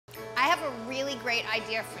really great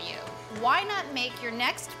idea for you. Why not make your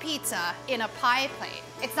next pizza in a pie plate?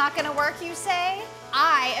 It's not gonna work, you say?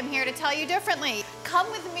 I am here to tell you differently. Come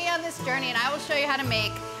with me on this journey and I will show you how to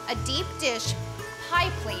make a deep dish pie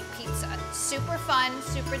plate pizza. Super fun,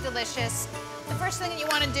 super delicious. The first thing that you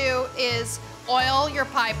wanna do is oil your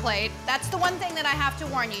pie plate. That's the one thing that I have to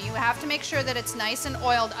warn you. You have to make sure that it's nice and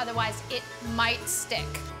oiled, otherwise it might stick.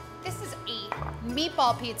 This is a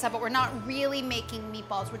meatball pizza, but we're not really making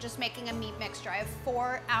meatballs. We're just making a meat mixture. I have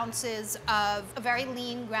 4 ounces of a very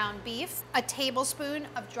lean ground beef, a tablespoon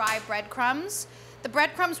of dry breadcrumbs. The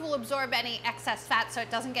breadcrumbs will absorb any excess fat so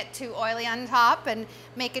it doesn't get too oily on top and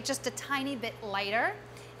make it just a tiny bit lighter.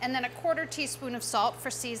 And then a 1/4 teaspoon of salt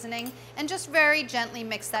for seasoning, and just very gently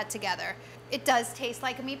mix that together. It does taste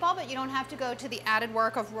like a meatball, but you don't have to go to the added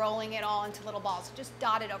work of rolling it all into little balls. Just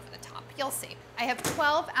dot it over the top, you'll see. I have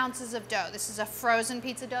 12 ounces of dough. This is a frozen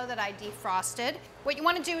pizza dough that I defrosted. What you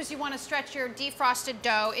wanna do is you wanna stretch your defrosted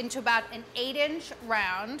dough into about an 8-inch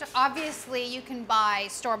round. Obviously, you can buy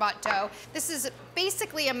store-bought dough. This is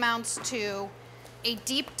basically amounts to a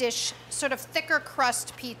deep dish, sort of thicker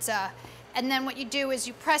crust pizza. And then what you do is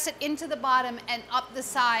you press it into the bottom and up the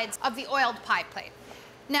sides of the oiled pie plate.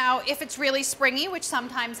 Now, if it's really springy, which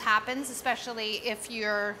sometimes happens, especially if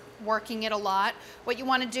you're working it a lot, what you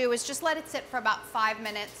want to do is just let it sit for about 5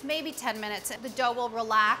 minutes, maybe 10 minutes. The dough will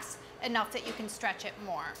relax enough that you can stretch it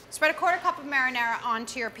more. Spread a 1/4 cup of marinara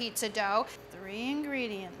onto your pizza dough.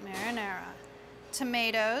 3-ingredient marinara.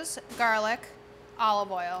 Tomatoes, garlic,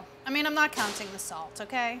 olive oil. I mean, I'm not counting the salt,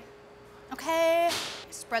 okay? Okay,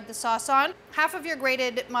 spread the sauce on. Half of your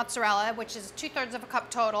grated mozzarella, which is 2/3 of a cup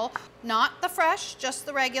total, not the fresh, just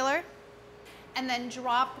the regular. And then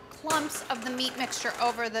drop clumps of the meat mixture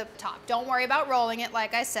over the top. Don't worry about rolling it,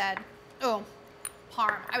 like I said. Oh,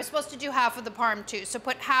 parm. I was supposed to do half of the parm too, so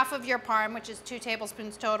put half of your parm, which is 2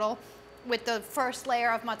 tablespoons total, with the first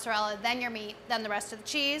layer of mozzarella, then your meat, then the rest of the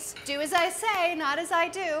cheese. Do as I say, not as I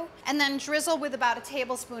do. And then drizzle with about a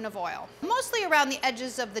tablespoon of oil, mostly around the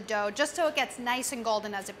edges of the dough, just so it gets nice and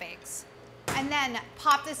golden as it bakes. And then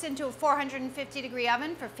pop this into a 450-degree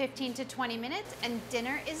oven for 15 to 20 minutes, and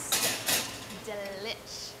dinner is served.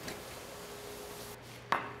 Delish.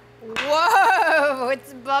 Whoa,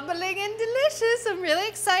 it's bubbling and delicious. I'm really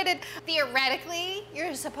excited. Theoretically,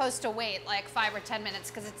 you're supposed to wait like 5 or 10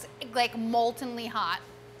 minutes because it's like moltenly hot.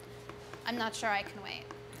 I'm not sure I can wait.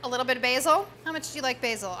 A little bit of basil. How much do you like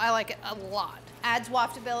basil? I like it a lot. Adds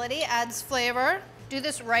waftability, adds flavor. Do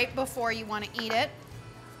this right before you want to eat it.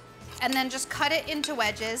 And then just cut it into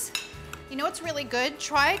wedges. You know what's really good?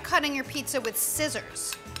 Try cutting your pizza with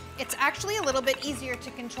scissors. It's actually a little bit easier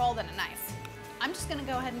to control than a knife. I'm just gonna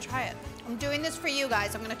go ahead and try it. I'm doing this for you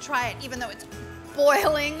guys. I'm gonna try it even though it's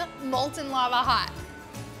boiling, molten lava hot.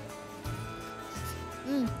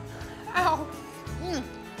 Ow.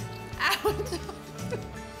 Ow.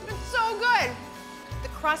 It's so good. The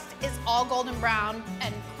crust is all golden brown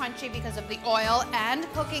and crunchy because of the oil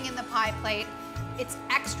and cooking in the pie plate. It's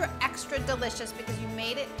extra, extra delicious because you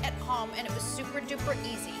made it at home and it was super duper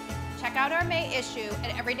easy. Check out our May issue at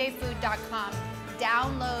everydayfood.com.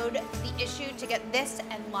 Download the issue to get this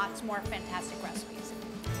and lots more fantastic recipes.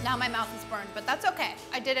 Now my mouth is burned, but that's okay.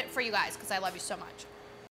 I did it for you guys because I love you so much.